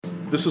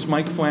This is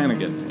Mike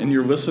Flanagan, and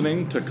you're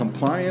listening to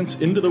Compliance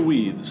Into the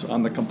Weeds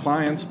on the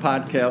Compliance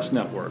Podcast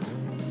Network.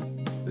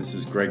 This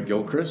is Greg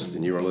Gilchrist,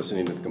 and you are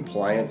listening to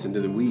Compliance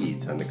Into the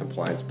Weeds on the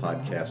Compliance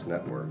Podcast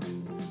Network.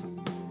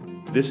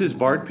 This is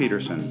Bart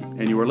Peterson,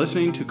 and you are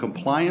listening to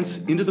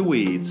Compliance Into the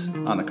Weeds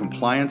on the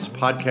Compliance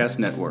Podcast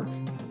Network.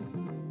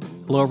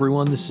 Hello,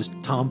 everyone. This is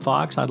Tom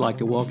Fox. I'd like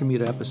to welcome you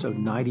to episode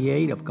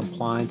 98 of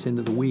Compliance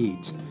Into the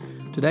Weeds.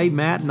 Today,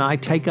 Matt and I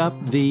take up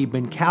the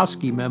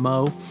Benkowski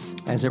memo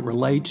as it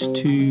relates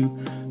to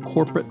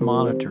corporate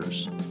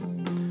monitors.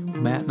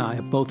 Matt and I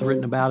have both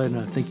written about it, and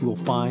I think you will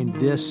find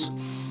this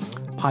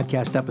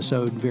podcast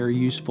episode very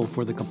useful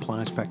for the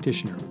compliance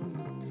practitioner.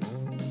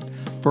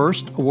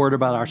 First, a word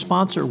about our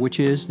sponsor, which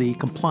is the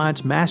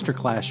Compliance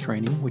Masterclass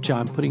training, which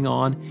I'm putting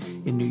on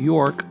in New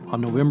York on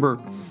November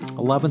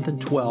 11th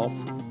and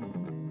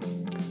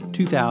 12th,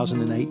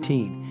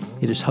 2018.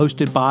 It is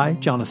hosted by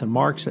Jonathan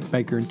Marks at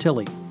Baker &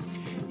 Tilly.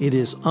 It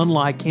is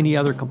unlike any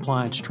other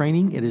compliance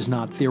training. It is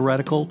not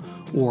theoretical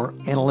or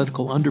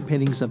analytical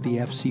underpinnings of the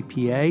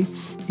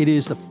FCPA. It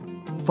is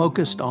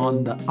focused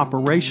on the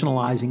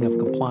operationalizing of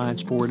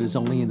compliance, for it is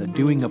only in the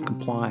doing of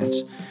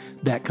compliance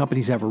that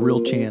companies have a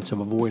real chance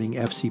of avoiding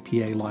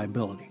FCPA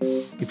liability.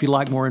 If you'd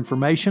like more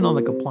information on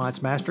the Compliance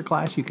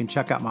Masterclass, you can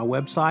check out my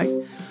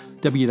website,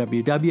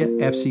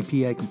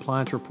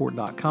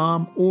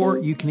 www.fcpacompliancereport.com, or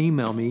you can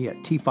email me at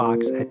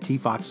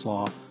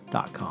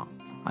tfox@tfoxlaw.com.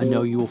 I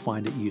know you will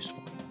find it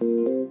useful.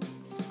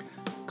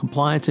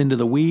 Compliance Into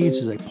the Weeds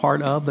is a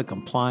part of the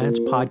Compliance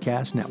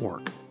Podcast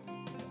Network.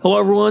 Hello,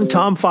 everyone.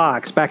 Tom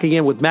Fox back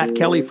again with Matt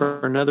Kelly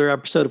for another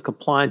episode of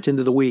Compliance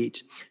Into the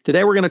Weeds.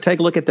 Today, we're going to take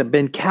a look at the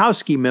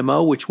Benkowski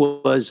memo, which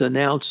was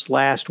announced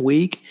last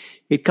week.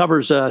 It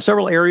covers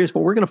several areas, but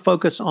we're going to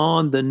focus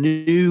on the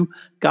new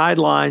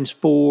guidelines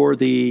for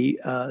the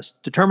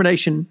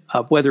determination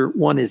of whether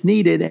one is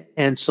needed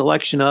and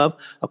selection of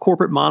a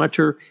corporate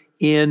monitor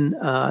in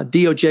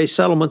DOJ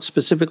settlements,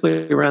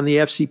 specifically around the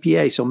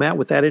FCPA. So, Matt,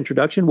 with that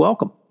introduction,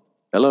 welcome.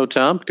 Hello,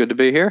 Tom. Good to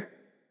be here.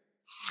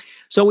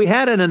 So we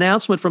had an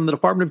announcement from the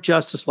Department of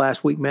Justice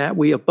last week, Matt.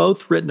 We have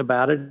both written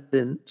about it,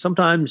 and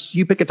sometimes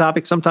you pick a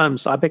topic,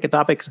 sometimes I pick a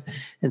topic,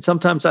 and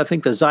sometimes I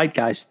think the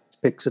zeitgeist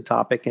picks a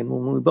topic. And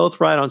when we both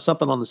write on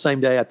something on the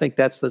same day, I think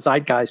that's the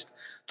zeitgeist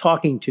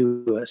talking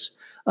to us.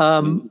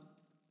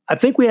 I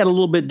think we had a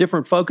little bit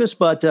different focus,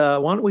 but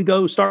why don't we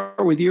go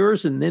start with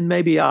yours, and then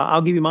maybe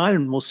I'll give you mine,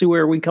 and we'll see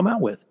where we come out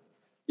with.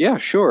 Yeah,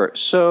 sure.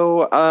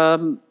 So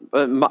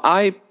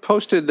I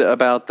posted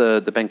about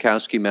the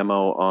Benkowski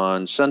memo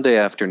on Sunday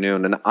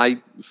afternoon, and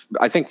I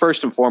think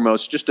first and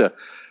foremost, just a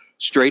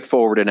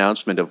straightforward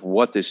announcement of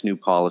what this new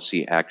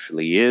policy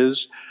actually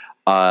is.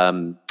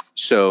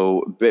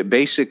 So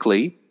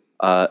basically,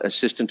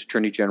 Assistant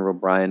Attorney General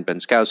Brian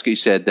Benkowski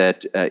said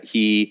that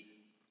he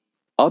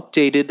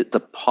updated the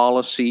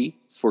policy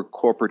for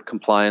corporate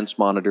compliance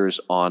monitors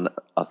on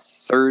a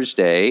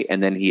Thursday,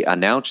 and then he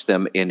announced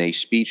them in a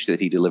speech that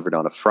he delivered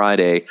on a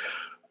Friday.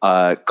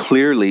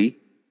 Clearly,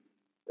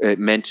 it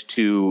meant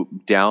to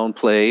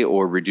downplay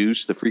or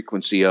reduce the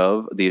frequency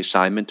of the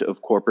assignment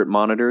of corporate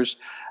monitors.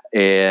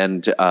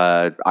 And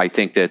I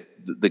think that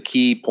the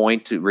key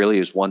point really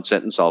is one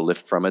sentence I'll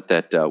lift from it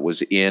that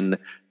was in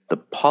the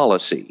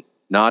policy,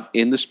 not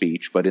in the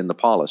speech, but in the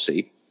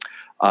policy.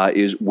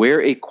 Is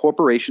where a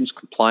corporation's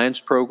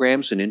compliance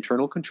programs and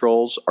internal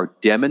controls are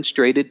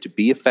demonstrated to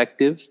be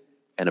effective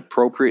and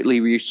appropriately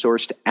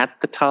resourced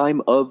at the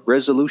time of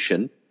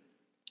resolution,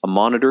 a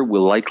monitor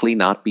will likely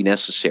not be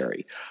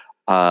necessary.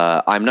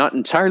 I'm not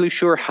entirely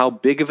sure how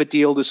big of a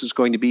deal this is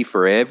going to be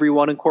for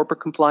everyone in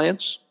corporate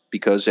compliance,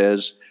 because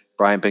as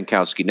Brian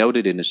Benkowski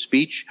noted in his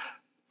speech,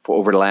 for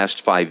over the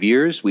last 5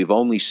 years, we've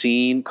only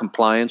seen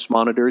compliance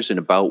monitors in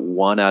about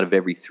 1 out of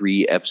every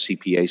 3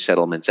 FCPA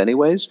settlements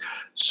anyways.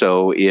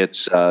 So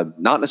it's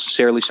not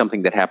necessarily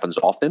something that happens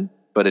often,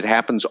 but it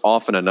happens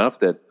often enough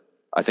that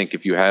I think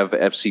if you have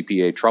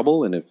FCPA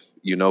trouble, and if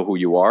you know who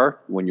you are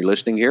when you're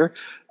listening here,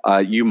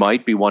 you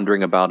might be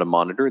wondering about a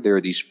monitor. There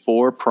are these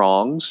 4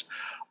 prongs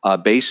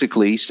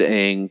basically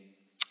saying,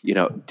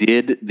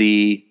 did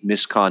the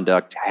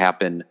misconduct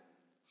happen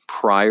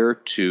prior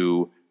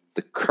to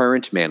the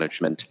current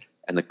management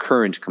and the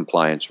current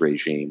compliance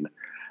regime?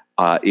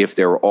 If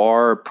there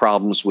are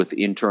problems with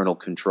internal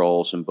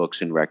controls and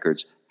books and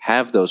records,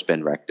 have those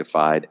been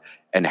rectified?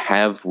 And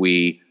have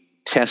we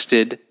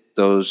tested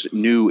those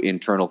new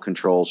internal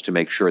controls to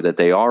make sure that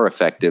they are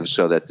effective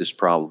so that this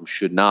problem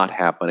should not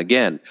happen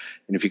again?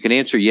 And if you can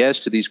answer yes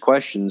to these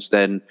questions,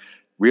 then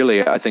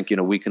really I think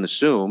we can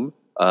assume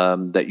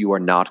that you are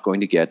not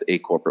going to get a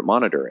corporate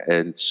monitor.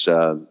 And it's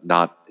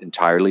not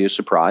entirely a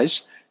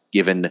surprise,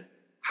 given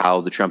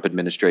how the Trump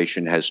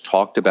administration has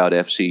talked about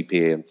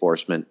FCPA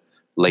enforcement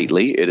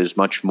lately. It is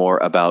much more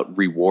about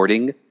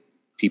rewarding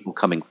people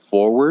coming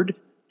forward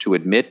to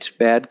admit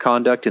bad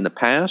conduct in the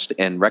past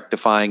and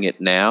rectifying it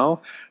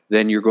now.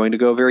 Then you're going to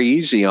go very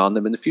easy on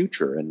them in the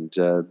future. And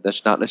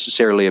that's not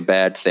necessarily a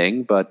bad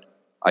thing, but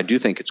I do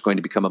think it's going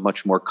to become a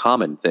much more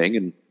common thing.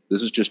 And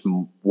this is just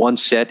one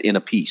set in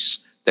a piece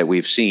that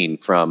we've seen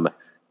from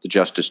the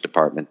Justice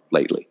Department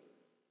lately.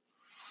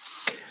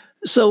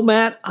 So,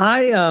 Matt,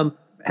 I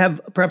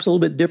have perhaps a little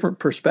bit different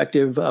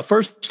perspective.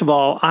 First of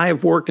all, I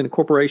have worked in a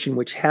corporation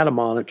which had a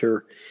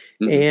monitor,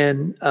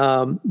 and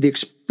the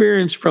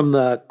experience from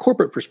the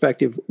corporate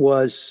perspective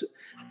was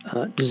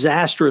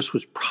disastrous.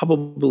 Would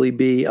probably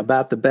be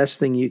about the best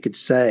thing you could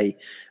say.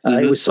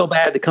 It was so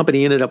bad the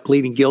company ended up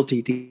pleading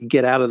guilty to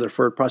get out of the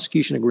deferred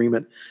prosecution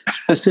agreement,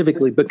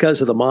 specifically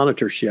because of the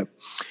monitorship.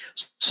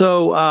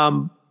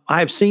 So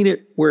I've seen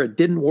it where it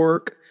didn't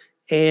work.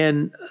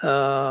 And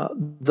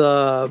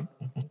the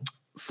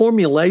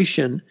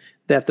formulation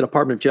that the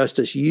Department of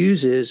Justice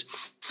uses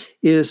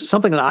is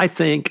something that I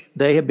think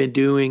they have been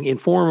doing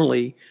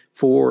informally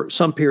for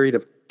some period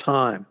of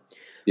time.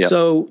 Yep.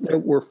 So there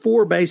were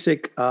four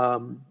basic,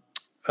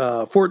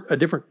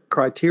 different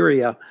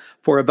criteria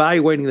for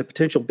evaluating the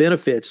potential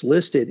benefits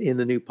listed in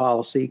the new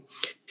policy.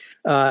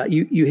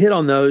 You hit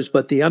on those,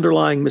 but the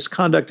underlying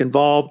misconduct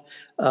involved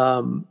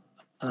an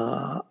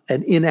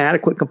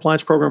inadequate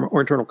compliance program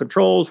or internal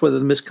controls, whether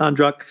the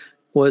misconduct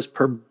was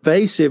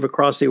pervasive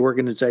across the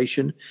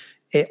organization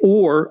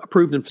or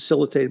approved and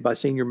facilitated by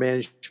senior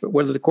management,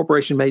 whether the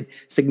corporation made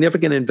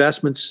significant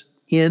investments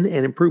in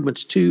and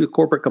improvements to the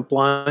corporate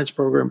compliance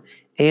program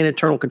and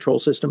internal control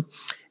system,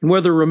 and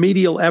whether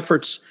remedial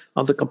efforts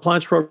of the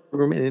compliance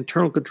program and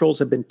internal controls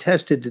have been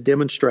tested to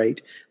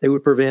demonstrate they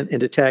would prevent and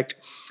detect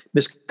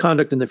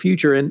misconduct in the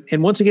future.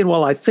 And once again,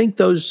 while I think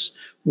those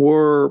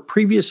were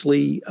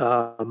previously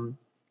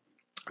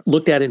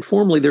looked at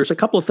informally, there's a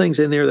couple of things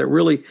in there that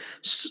really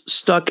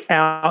stuck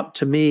out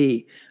to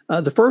me.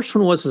 The first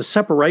one was the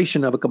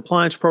separation of a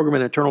compliance program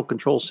and internal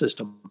control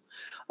system.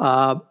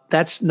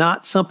 That's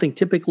not something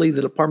typically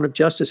the Department of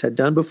Justice had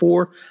done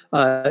before.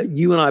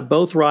 You and I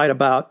both write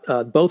about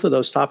both of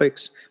those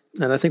topics,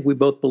 and I think we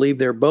both believe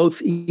they're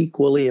both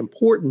equally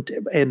important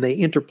and they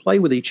interplay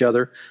with each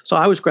other. So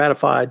I was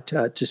gratified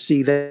to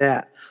see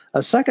that.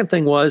 A second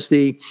thing was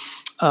the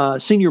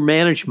senior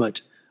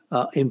management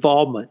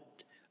involvement.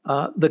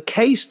 The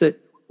case that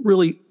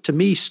really, to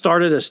me,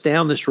 started us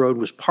down this road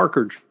was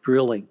Parker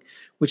Drilling,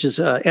 which is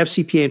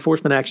FCPA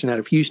enforcement action out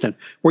of Houston,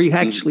 where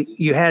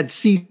you had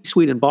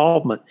C-suite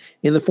involvement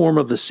in the form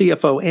of the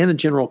CFO and the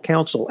general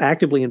counsel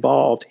actively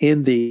involved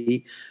in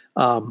the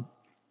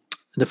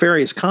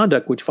nefarious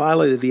conduct which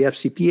violated the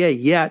FCPA,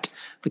 yet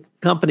the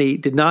company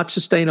did not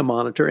sustain a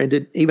monitor and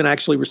did even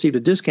actually received a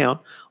discount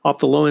off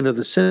the low end of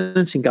the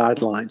sentencing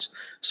guidelines.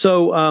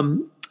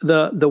 So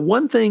the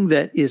one thing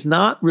that is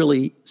not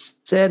really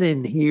said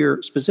in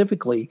here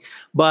specifically,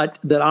 but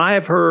that I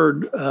have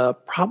heard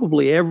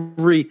probably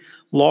every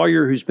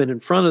lawyer who's been in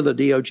front of the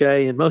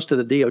DOJ and most of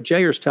the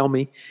DOJers tell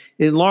me,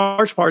 in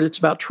large part, it's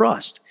about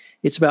trust.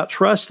 It's about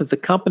trust that the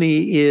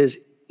company is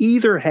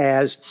either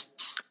has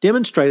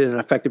demonstrated an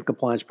effective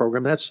compliance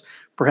program. That's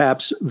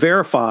perhaps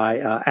verify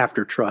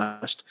after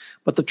trust,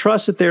 but the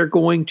trust that they're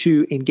going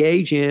to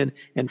engage in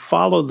and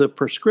follow the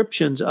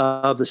prescriptions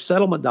of the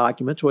settlement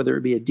documents, whether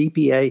it be a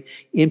DPA,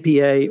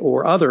 NPA,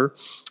 or other,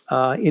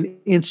 in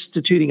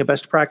instituting a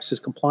best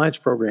practices compliance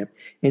program.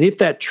 And if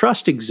that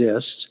trust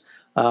exists,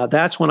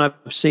 that's when I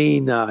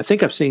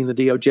think I've seen the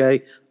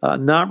DOJ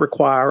not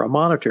require a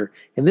monitor.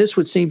 And this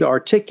would seem to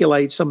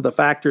articulate some of the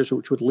factors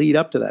which would lead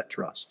up to that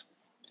trust.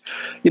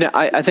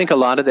 I think a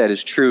lot of that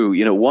is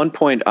true. One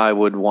point I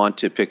would want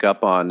to pick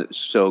up on,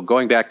 so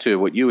going back to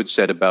what you had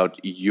said about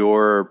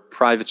your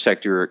private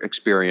sector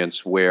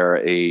experience where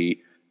a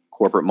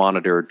corporate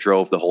monitor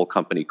drove the whole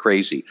company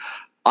crazy,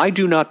 I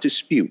do not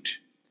dispute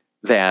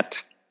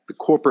that the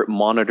corporate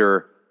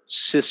monitor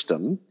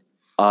system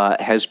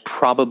has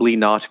probably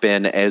not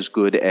been as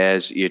good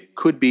as it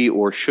could be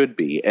or should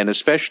be, and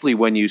especially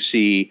when you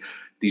see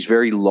these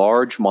very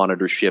large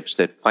monitorships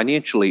that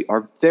financially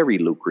are very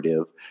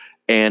lucrative.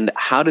 And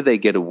how do they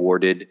get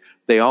awarded?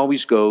 They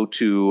always go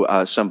to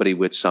somebody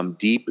with some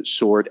deep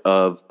sort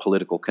of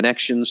political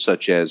connections,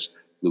 such as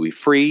Louis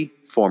Freeh,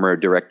 former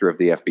director of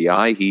the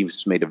FBI.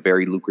 He's made a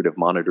very lucrative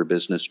monitor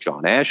business.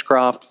 John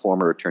Ashcroft,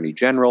 former attorney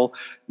general,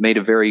 made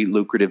a very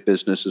lucrative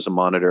business as a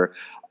monitor.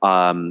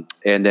 And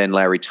then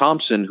Larry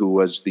Thompson, who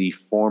was the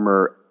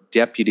former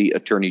deputy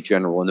attorney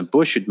general in the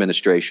Bush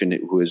administration,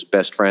 who is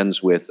best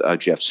friends with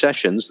Jeff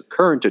Sessions, the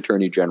current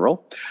attorney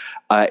general,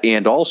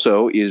 and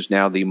also is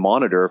now the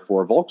monitor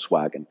for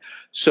Volkswagen.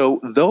 So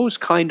those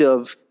kind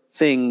of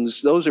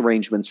things, those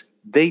arrangements,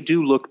 they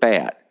do look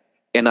bad.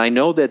 And I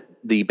know that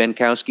the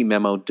Benkowski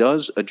memo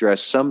does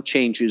address some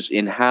changes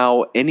in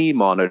how any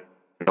monitor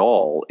at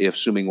all, if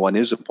assuming one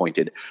is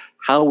appointed,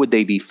 how would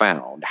they be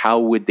found? How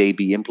would they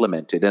be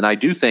implemented? And I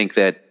do think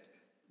that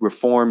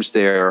reforms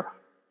there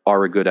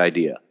are a good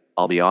idea.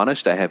 I'll be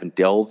honest, I haven't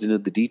delved into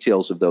the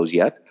details of those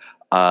yet.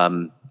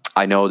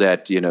 I know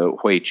that,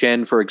 Hui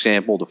Chen, for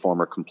example, the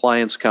former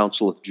compliance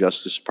counsel at the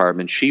Justice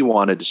Department, she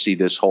wanted to see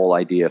this whole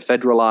idea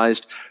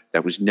federalized.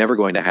 That was never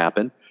going to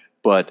happen.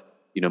 But,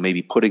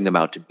 maybe putting them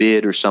out to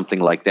bid or something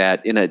like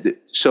that.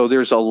 So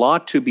there's a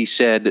lot to be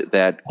said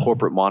that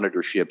corporate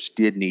monitorships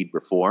did need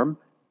reform.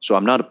 So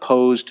I'm not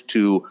opposed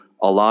to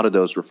a lot of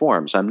those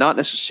reforms. I'm not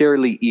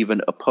necessarily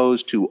even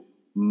opposed to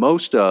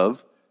most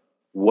of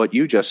what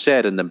you just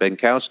said in the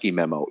Benkowski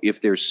memo.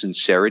 If there's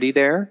sincerity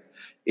there,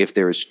 if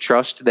there's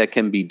trust that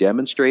can be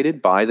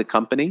demonstrated by the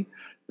company,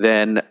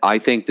 then I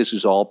think this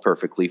is all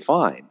perfectly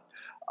fine.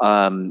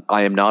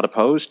 I am not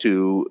opposed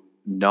to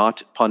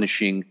not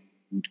punishing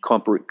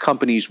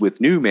companies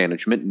with new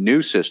management,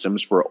 new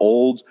systems for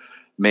old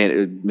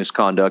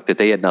misconduct that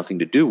they had nothing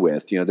to do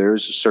with.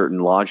 There's a certain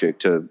logic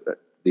to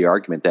the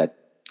argument that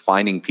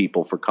fining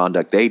people for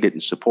conduct they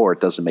didn't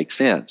support doesn't make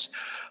sense.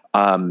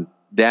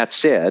 That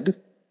said,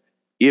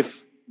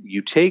 if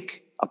you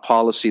take a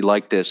policy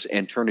like this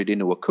and turn it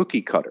into a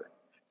cookie cutter,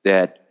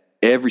 that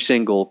every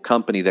single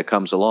company that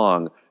comes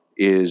along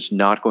is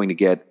not going to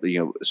get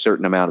a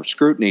certain amount of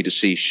scrutiny to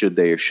see should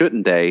they or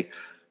shouldn't they,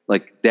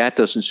 like that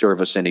doesn't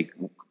serve us any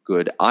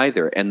good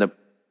either. And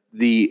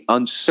the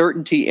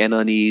uncertainty and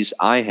unease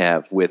I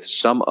have with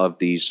some of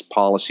these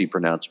policy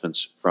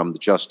pronouncements from the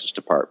Justice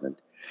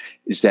Department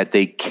is that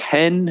they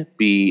can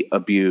be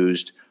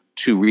abused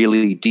to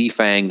really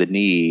defang the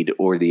need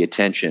or the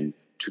attention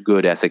to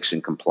good ethics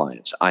and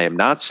compliance. I am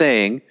not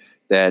saying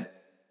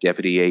that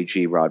Deputy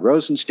AG Rod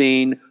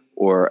Rosenstein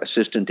or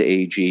Assistant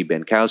AG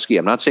Benkowski,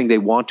 I'm not saying they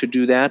want to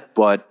do that,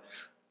 but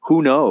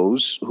who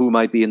knows who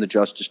might be in the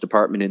Justice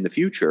Department in the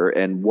future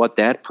and what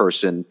that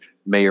person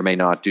may or may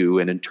not do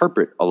and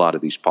interpret a lot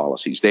of these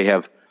policies. They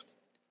have,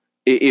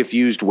 if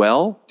used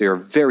well, they're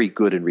very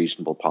good and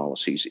reasonable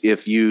policies.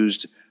 If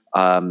used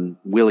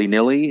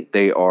willy-nilly,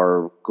 they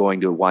are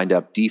going to wind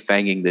up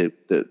defanging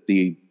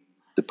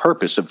the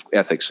purpose of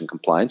ethics and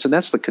compliance, and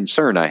that's the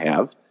concern I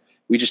have.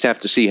 We just have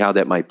to see how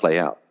that might play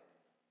out.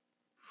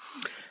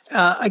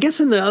 I guess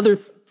the other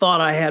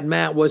thought I had,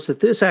 Matt, was that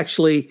this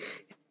actually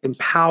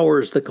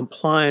empowers the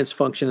compliance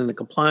function in the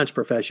compliance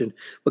profession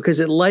because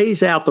it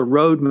lays out the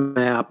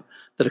roadmap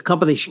that a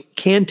company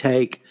can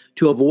take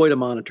to avoid a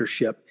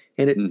monitorship.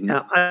 And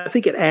I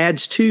think it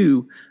adds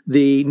to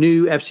the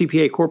new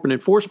FCPA corporate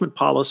enforcement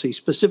policy,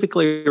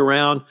 specifically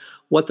around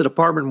what the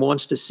department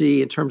wants to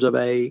see in terms of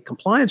a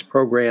compliance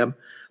program,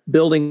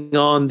 building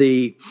on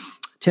the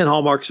 10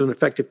 hallmarks of an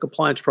effective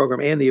compliance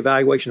program and the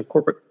evaluation of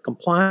corporate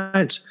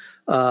compliance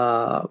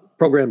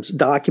programs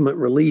document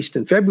released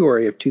in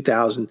February of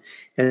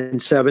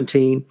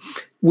 2017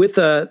 with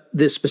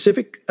the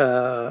specific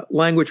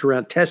language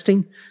around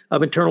testing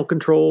of internal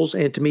controls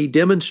and, to me,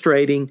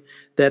 demonstrating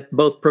that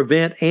both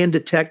prevent and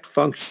detect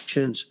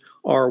functions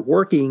are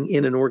working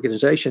in an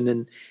organization.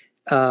 And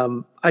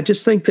I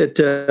just think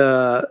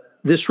that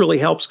this really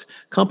helps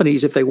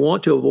companies if they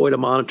want to avoid a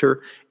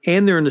monitor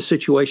and they're in a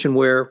situation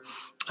where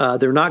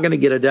they're not going to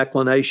get a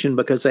declination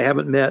because they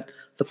haven't met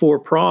the 4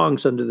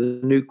 prongs under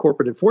the new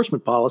corporate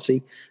enforcement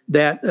policy,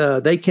 that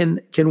they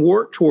can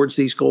work towards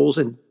these goals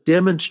and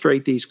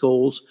demonstrate these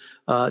goals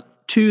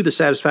to the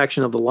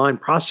satisfaction of the line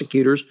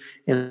prosecutors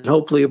and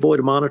hopefully avoid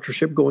a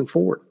monitorship going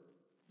forward.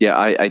 Yeah,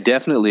 I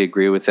definitely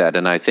agree with that.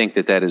 And I think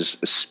that is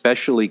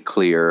especially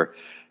clear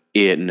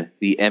in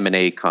the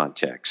M&A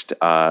context,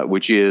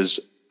 which is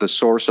the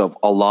source of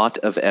a lot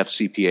of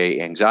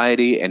FCPA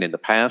anxiety. And in the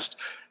past,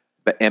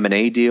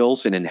 M&A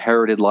deals and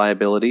inherited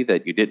liability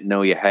that you didn't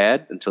know you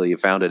had until you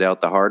found it out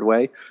the hard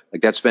way.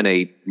 Like that's been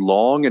a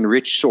long and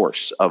rich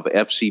source of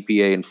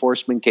FCPA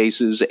enforcement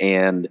cases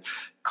and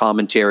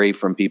commentary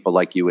from people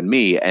like you and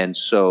me. And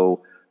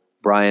so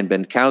Brian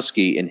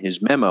Benkowski in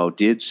his memo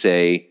did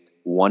say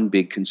one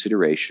big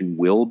consideration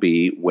will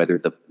be whether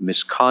the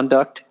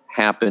misconduct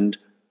happened,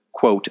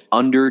 quote,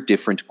 under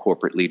different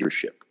corporate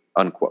leadership,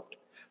 unquote.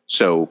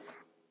 So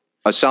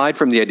aside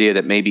from the idea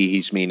that maybe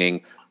he's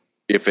meaning,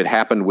 if it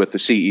happened with the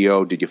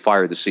CEO, did you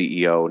fire the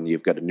CEO and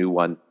you've got a new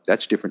one?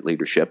 That's different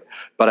leadership.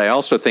 But I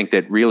also think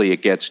that really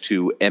it gets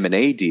to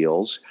M&A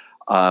deals.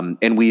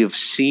 And we have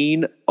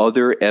seen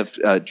other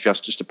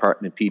Justice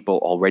Department people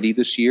already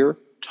this year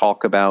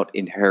talk about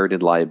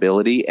inherited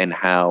liability and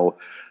how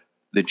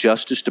the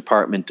Justice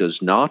Department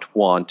does not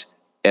want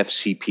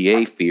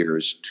FCPA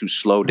fears to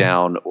slow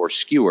down or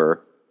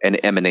skewer an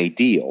M&A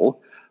deal.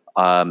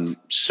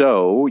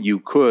 So you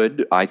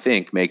could, I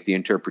think, make the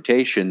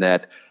interpretation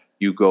that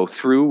you go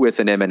through with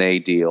an M&A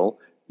deal,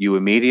 you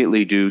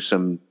immediately do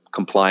some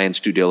compliance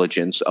due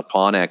diligence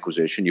upon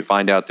acquisition. You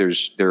find out there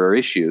are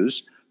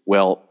issues.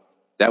 Well,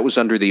 that was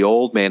under the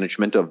old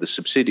management of the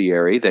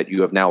subsidiary that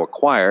you have now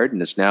acquired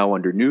and is now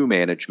under new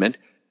management.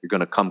 You're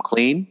going to come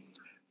clean.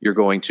 You're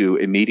going to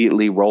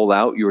immediately roll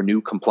out your new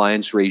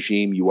compliance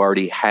regime you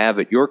already have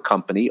at your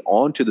company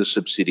onto the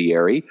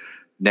subsidiary.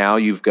 Now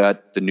you've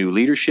got the new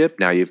leadership.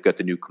 Now you've got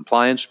the new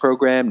compliance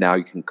program. Now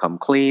you can come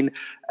clean.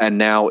 And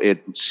now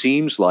it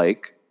seems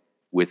like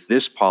with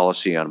this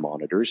policy on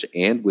monitors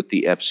and with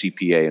the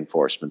FCPA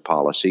enforcement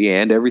policy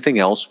and everything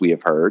else we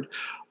have heard,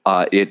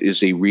 it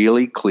is a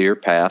really clear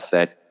path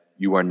that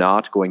you are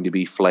not going to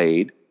be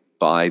flayed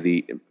by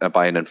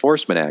an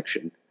enforcement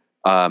action.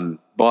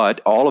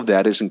 But all of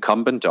that is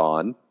incumbent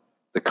on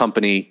the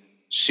company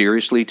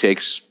seriously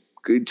takes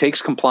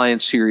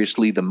compliance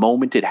seriously the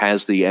moment it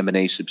has the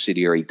M&A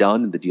subsidiary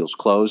done and the deal's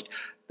closed.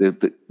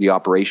 The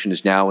operation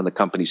is now in the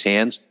company's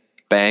hands.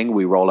 Bang,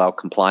 we roll out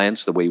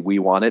compliance the way we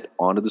want it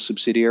onto the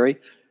subsidiary.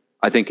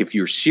 I think if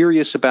you're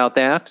serious about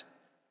that,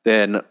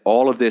 then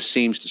all of this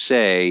seems to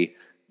say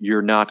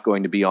you're not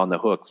going to be on the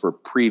hook for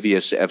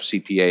previous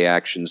FCPA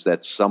actions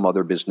that some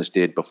other business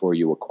did before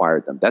you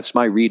acquired them. That's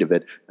my read of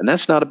it, and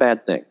that's not a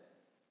bad thing.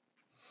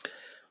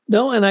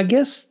 No, and I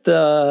guess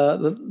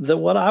the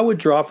what I would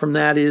draw from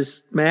that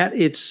is, Matt,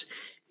 it's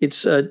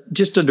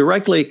just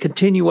a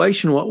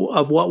continuation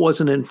of what was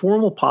an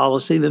informal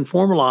policy, then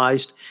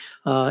formalized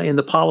in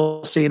the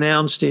policy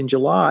announced in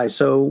July.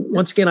 So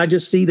once again, I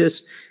just see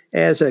this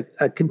as a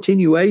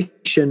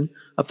continuation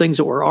of things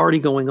that were already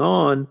going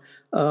on.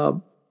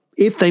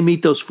 If they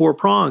meet those four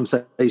prongs,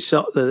 that they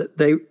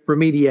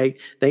remediate,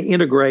 they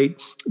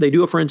integrate, they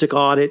do a forensic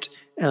audit,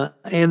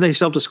 and they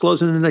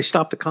self-disclose, and then they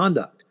stop the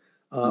conduct,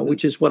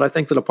 which is what I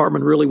think the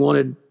department really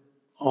wanted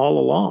all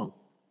along.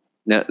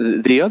 Now,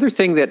 the other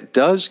thing that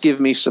does give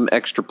me some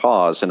extra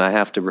pause, and I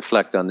have to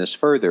reflect on this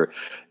further,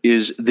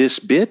 is this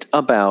bit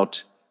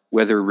about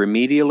whether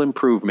remedial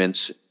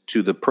improvements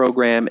to the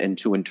program and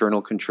to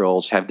internal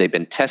controls, have they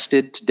been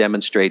tested to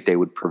demonstrate they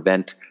would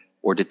prevent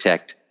or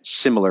detect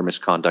similar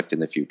misconduct in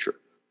the future?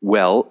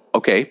 Well,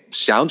 okay,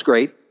 sounds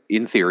great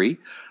in theory.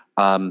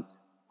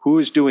 Who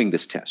is doing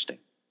this testing?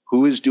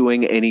 Who is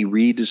doing any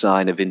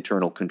redesign of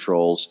internal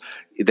controls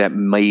that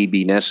may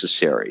be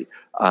necessary?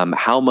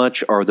 How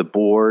much are the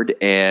board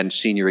and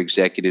senior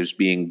executives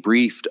being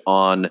briefed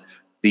on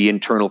the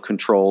internal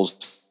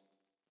controls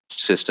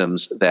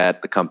systems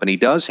that the company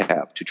does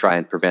have to try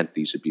and prevent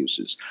these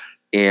abuses?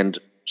 And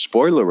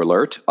spoiler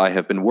alert, I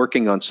have been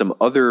working on some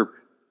other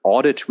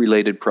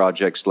audit-related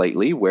projects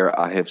lately where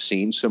I have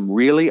seen some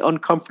really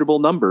uncomfortable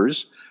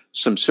numbers,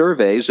 some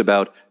surveys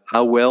about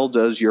how well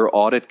does your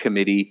audit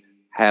committee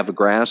have a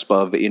grasp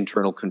of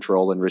internal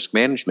control and risk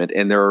management.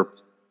 And there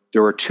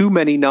are too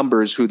many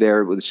numbers who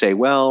there would say,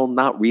 well,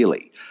 not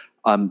really.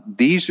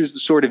 These are the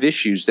sort of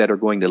issues that are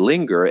going to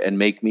linger and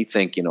make me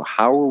think,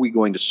 how are we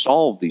going to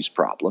solve these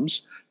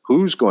problems?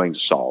 Who's going to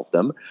solve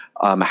them?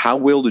 How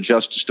will the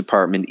Justice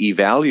Department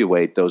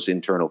evaluate those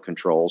internal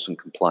controls and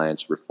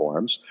compliance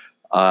reforms?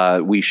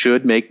 We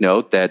should make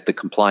note that the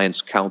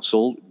Compliance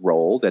Council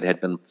role that had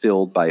been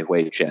filled by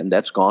Hui Chen,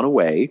 that's gone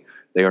away.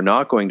 They are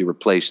not going to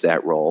replace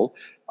that role.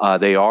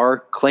 They are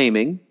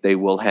claiming they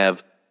will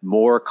have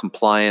more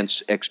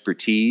compliance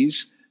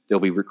expertise. They'll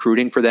be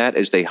recruiting for that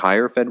as they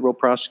hire federal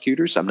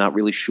prosecutors. I'm not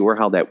really sure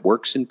how that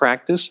works in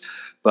practice,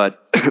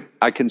 but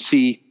I can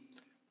see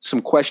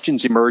some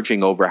questions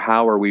emerging over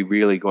how are we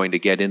really going to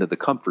get into the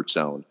comfort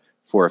zone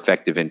for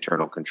effective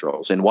internal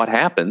controls. And what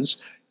happens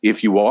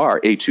if you are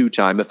a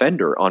two-time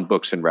offender on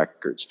books and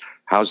records?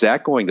 How's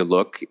that going to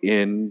look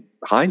in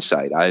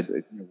hindsight?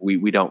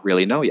 We don't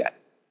really know yet.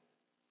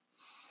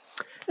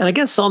 And I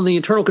guess on the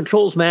internal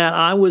controls, Matt,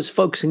 I was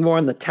focusing more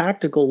on the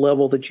tactical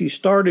level that you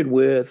started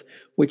with,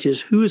 which is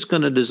who's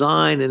going to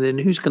design and then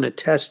who's going to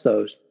test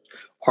those.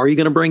 Are you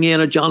going to bring in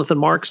a Jonathan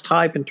Marks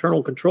type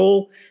internal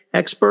control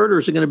expert, or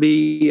is it going to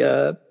be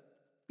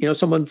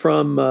someone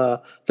from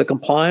the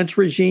compliance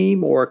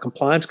regime or a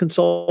compliance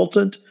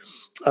consultant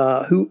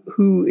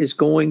who is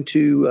going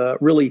to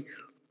really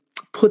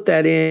put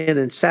that in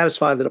and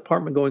satisfy the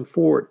department going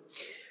forward?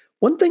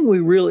 One thing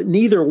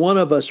neither one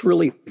of us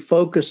really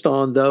focused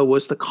on, though,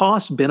 was the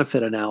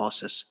cost-benefit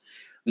analysis.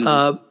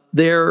 Mm-hmm.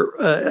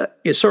 There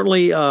is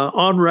certainly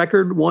on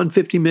record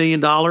 $150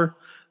 million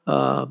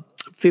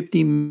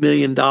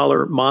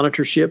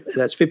monitorship.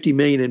 That's $50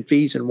 million in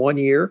fees in 1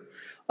 year.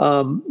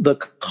 The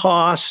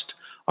costs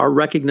are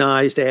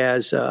recognized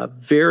as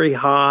very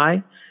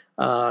high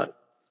along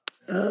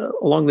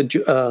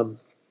the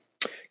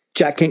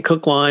Jack Kent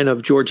Cooke line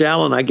of George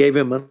Allen. I gave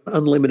him an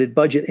unlimited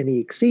budget, and he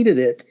exceeded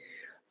it.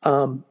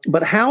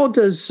 But how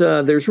does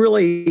there's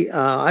really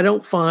I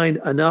don't find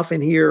enough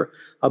in here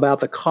about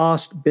the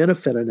cost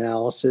benefit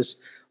analysis.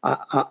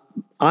 I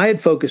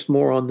had focused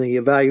more on the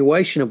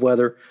evaluation of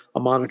whether a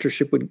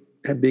monitorship would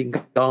have been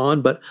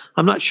gone, but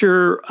I'm not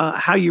sure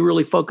how you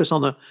really focus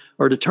on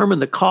or determine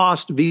the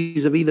cost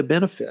vis-a-vis the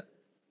benefit.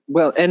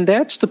 Well, and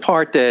that's the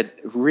part that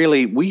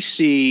really we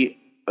see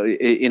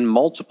in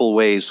multiple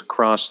ways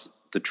across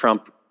the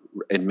Trump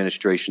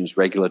administration's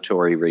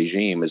regulatory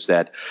regime, is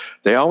that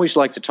they always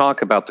like to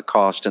talk about the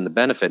cost and the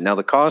benefit. Now,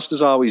 the cost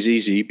is always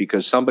easy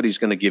because somebody's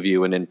going to give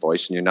you an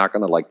invoice and you're not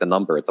going to like the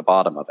number at the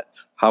bottom of it.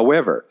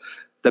 However,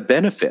 the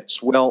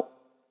benefits, well,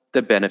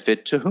 the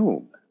benefit to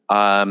whom?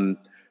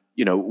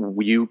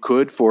 You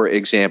could, for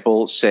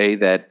example, say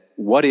that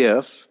what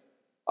if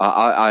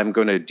I'm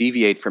going to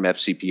deviate from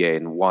FCPA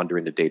and wander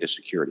into data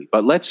security.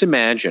 But let's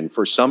imagine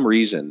for some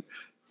reason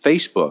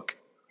Facebook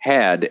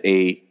had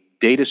a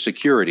data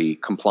security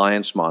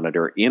compliance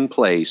monitor in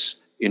place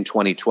in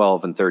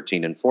 2012 and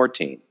 13 and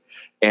 14,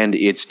 and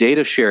its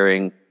data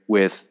sharing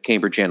with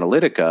Cambridge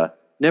Analytica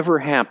never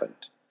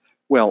happened.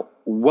 Well,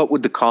 what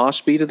would the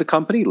cost be to the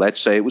company? Let's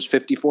say it was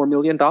 $54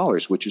 million,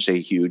 which is a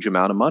huge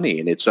amount of money,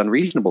 and it's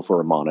unreasonable for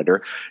a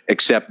monitor,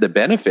 except the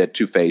benefit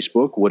to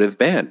Facebook would have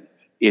been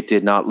it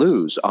did not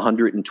lose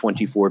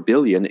 $124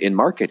 billion in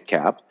market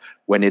cap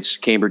when its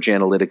Cambridge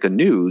Analytica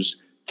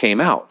news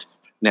came out.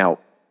 Now,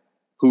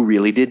 who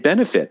really did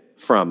benefit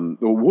from,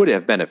 or would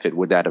have benefited.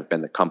 Would that have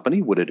been the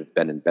company? Would it have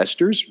been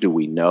investors? Do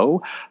we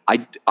know?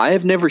 I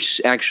have never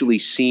actually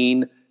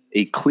seen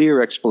a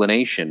clear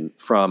explanation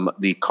from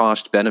the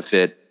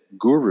cost-benefit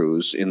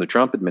gurus in the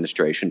Trump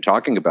administration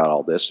talking about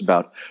all this,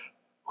 about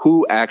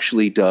who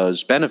actually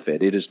does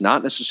benefit. It is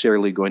not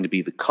necessarily going to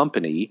be the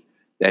company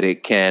that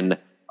it can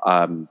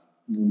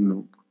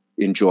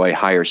enjoy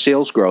higher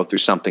sales growth or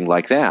something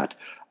like that.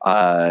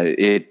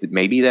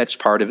 Maybe that's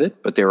part of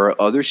it, but there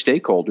are other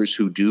stakeholders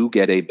who do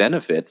get a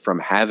benefit from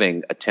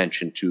having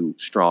attention to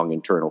strong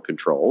internal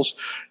controls,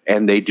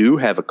 and they do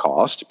have a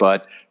cost.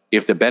 But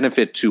if the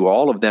benefit to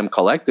all of them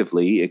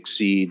collectively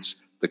exceeds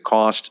the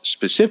cost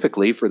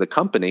specifically for the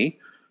company,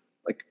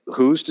 like,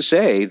 who's to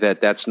say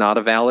that that's not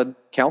a valid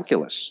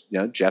calculus?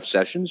 Jeff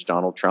Sessions,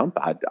 Donald Trump,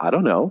 I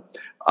don't know.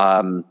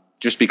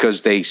 Just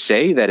because they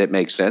say that it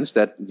makes sense,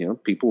 that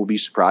people will be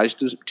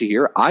surprised to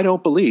hear. I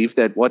don't believe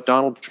that what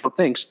Donald Trump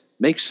thinks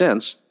makes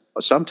sense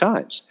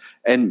sometimes,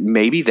 and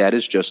maybe that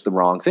is just the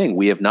wrong thing.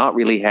 We have not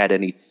really had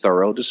any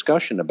thorough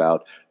discussion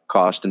about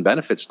cost and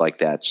benefits like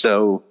that.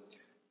 So,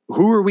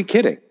 who are we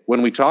kidding?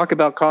 When we talk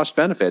about cost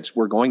benefits,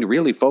 we're going to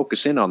really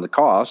focus in on the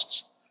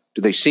costs.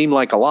 Do they seem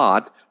like a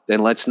lot? Then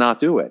let's not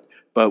do it.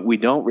 But we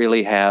don't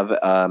really have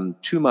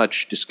too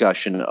much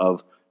discussion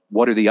of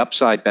what are the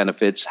upside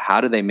benefits,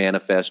 how do they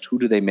manifest, who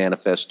do they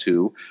manifest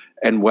to,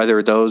 and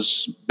whether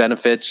those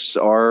benefits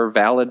are a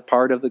valid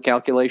part of the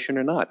calculation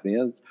or not.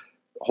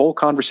 Whole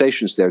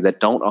conversations there that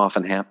don't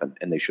often happen,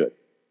 and they should.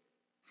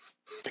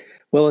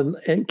 Well,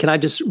 and can I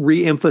just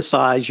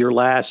re-emphasize your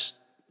last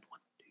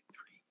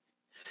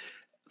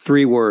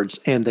 3 words,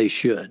 and they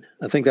should.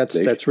 I think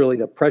that's really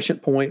the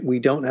prescient point. We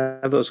don't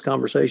have those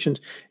conversations,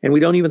 and we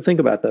don't even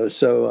think about those.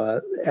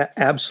 So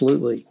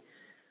absolutely.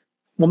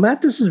 Well,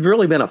 Matt, this has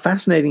really been a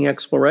fascinating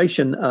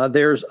exploration.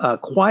 There's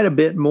quite a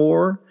bit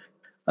more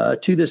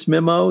to this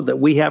memo that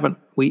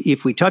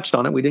if we touched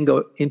on it, we didn't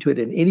go into it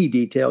in any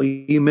detail.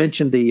 You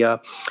mentioned the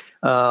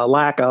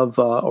lack of,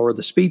 or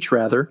the speech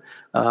rather,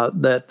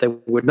 that they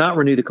would not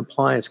renew the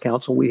Compliance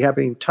Council. We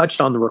haven't even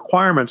touched on the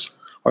requirements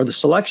or the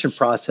selection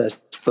process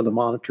for the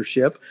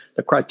monitorship,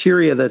 the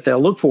criteria that they'll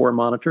look for in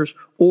monitors,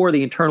 or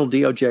the internal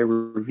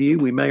DOJ review.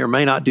 We may or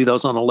may not do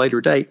those on a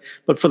later date.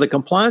 But for the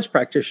compliance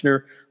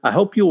practitioner, I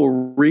hope you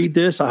will read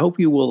this. I hope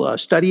you will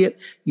study it.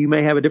 You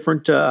may have a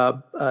different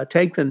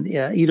take than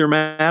either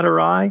Matt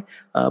or I,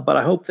 but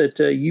I hope that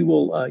you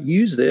will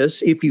use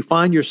this if you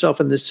find yourself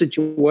in this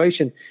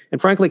situation,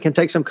 and frankly can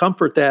take some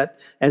comfort that,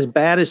 as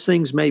bad as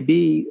things may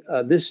be,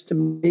 this to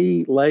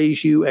me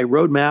lays you a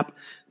roadmap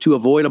to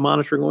avoid a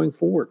monitor going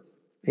forward.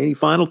 Any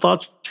final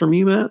thoughts from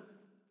you, Matt?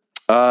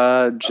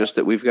 Just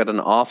that we've got an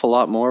awful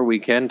lot more we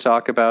can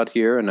talk about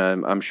here, and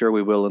I'm sure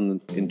we will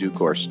in due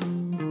course.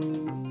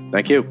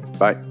 Thank you.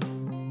 Bye.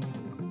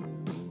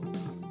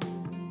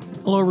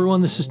 Hello,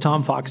 everyone. This is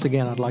Tom Fox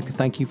again. I'd like to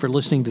thank you for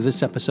listening to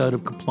this episode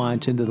of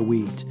Compliance Into the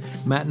Weeds.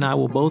 Matt and I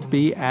will both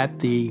be at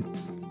the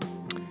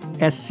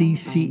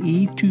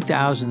SCCE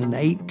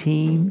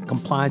 2018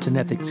 Compliance and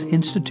Ethics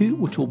Institute,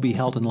 which will be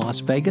held in Las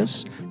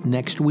Vegas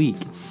next week.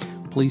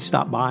 Please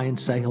stop by and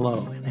say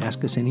hello and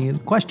ask us any of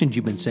the questions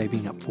you've been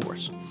saving up for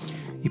us.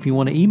 If you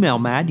want to email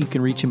Matt, you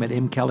can reach him at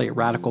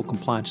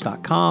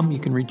mkelly@radicalcompliance.com. You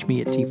can reach me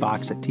at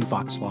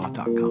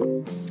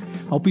tfox@tfoxlaw.com.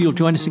 Hope you'll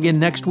join us again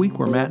next week,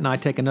 where Matt and I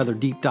take another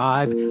deep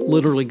dive,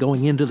 literally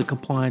going into the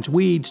compliance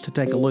weeds to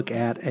take a look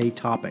at a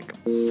topic.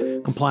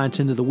 Compliance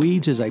Into the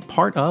Weeds is a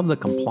part of the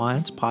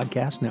Compliance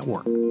Podcast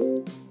Network.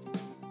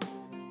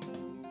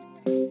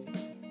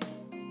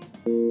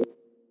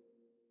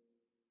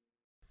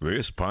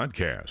 This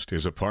podcast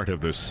is a part of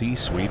the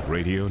C-Suite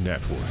Radio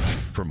Network.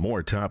 For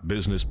more top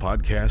business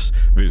podcasts,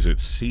 visit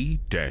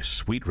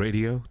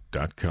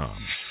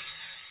c-suiteradio.com.